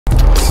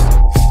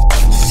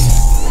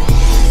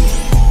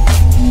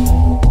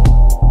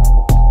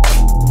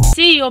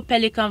CEO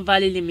Pelican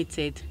Valley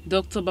Limited,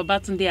 Dr.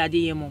 Babatunde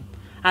Adeyemo,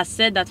 has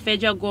said that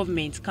federal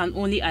government can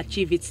only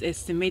achieve its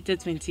estimated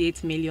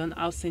 28 million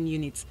housing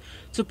units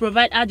to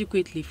provide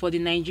adequately for the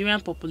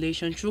Nigerian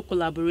population through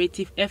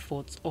collaborative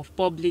efforts of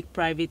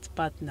public-private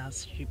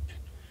partnership.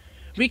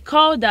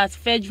 Recall that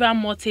Federal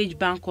Mortgage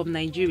Bank of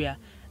Nigeria,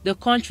 the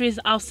country's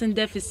housing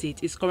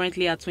deficit is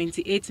currently at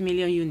 28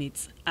 million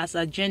units as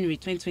of January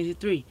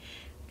 2023.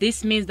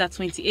 This means that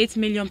 28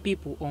 million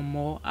people or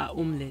more are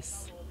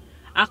homeless.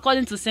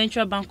 According to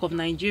Central Bank of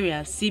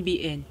Nigeria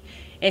 (CBN),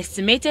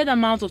 estimated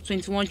amount of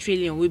 21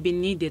 trillion will be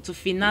needed to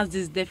finance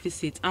this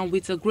deficit, and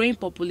with a growing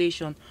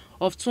population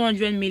of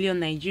 200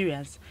 million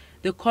Nigerians,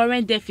 the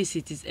current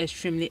deficit is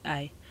extremely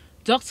high.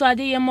 Dr.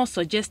 Adeyemo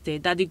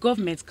suggested that the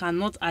government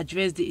cannot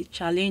address the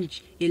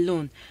challenge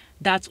alone,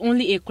 that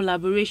only a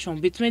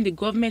collaboration between the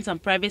government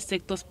and private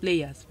sector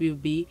players will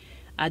be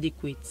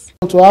adequate.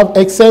 To have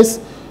excess,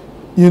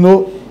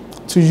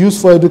 to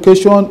use for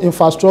education,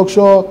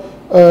 infrastructure,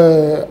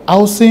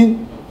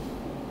 housing,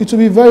 it will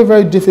be very,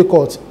 very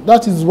difficult.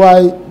 That is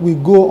why we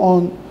go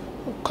on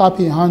cap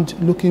in hand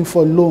looking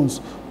for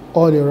loans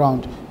all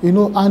around.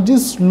 And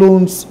these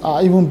loans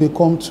are even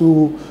become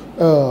too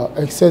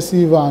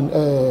excessive and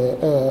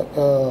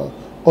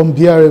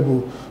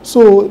unbearable.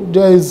 So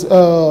there is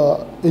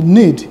a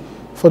need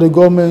for the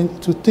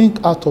government to think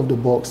out of the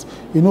box.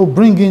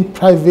 Bring in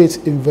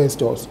private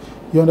investors.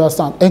 You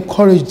understand?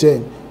 Encourage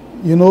them.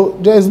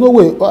 There is no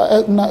way.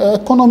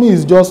 Economy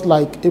is just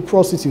like a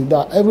prostitute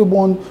that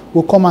everyone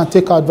will come and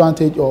take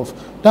advantage of.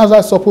 That's how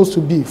it's supposed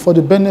to be, for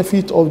the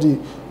benefit of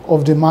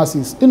the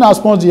masses. In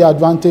as much the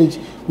advantage,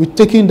 we're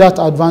taking that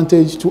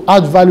advantage to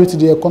add value to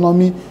the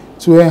economy,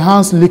 to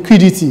enhance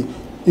liquidity.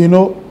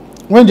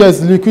 When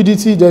there's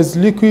liquidity, there's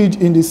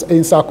liquid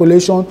in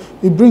circulation.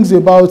 It brings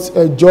about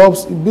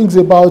jobs. It brings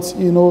about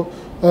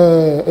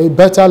a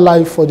better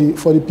life for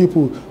the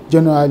people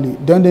generally.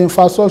 Then the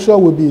infrastructure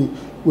will be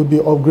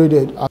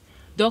upgraded.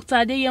 Dr.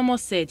 Adeyemo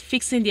said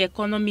fixing the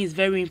economy is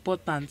very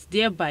important,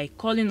 thereby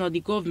calling on the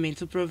government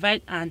to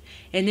provide an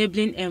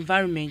enabling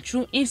environment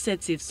through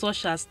incentives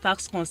such as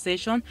tax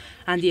concession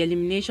and the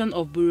elimination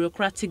of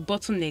bureaucratic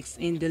bottlenecks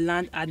in the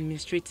land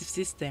administrative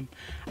system.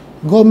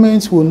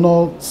 Governments will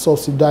not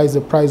subsidize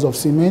the price of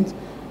cement.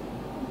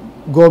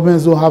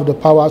 Governments don't have the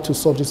power to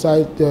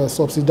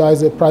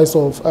subsidize the price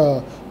of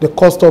the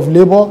cost of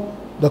labor,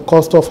 the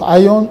cost of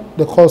iron,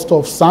 the cost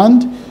of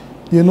sand.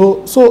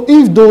 So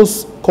if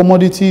those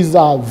commodities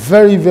are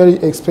very, very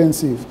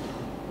expensive,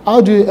 how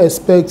do you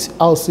expect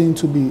housing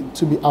to be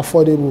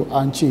affordable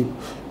and cheap?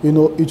 It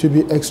will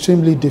be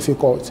extremely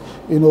difficult,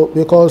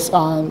 because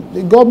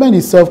the government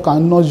itself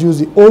cannot use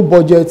the old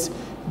budget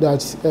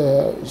that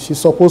she's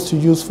supposed to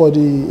use for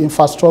the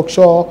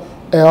infrastructure,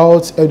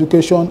 health,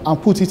 education,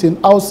 and put it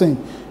in housing.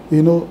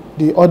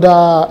 The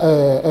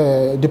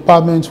other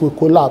departments will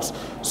collapse.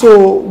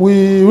 So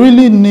we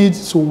really need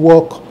to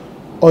work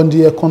on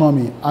the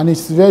economy, and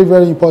it's very,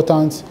 very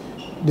important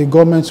the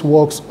government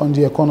works on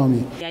the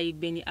economy.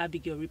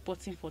 Abigail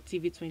reporting for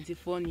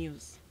TV24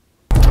 News.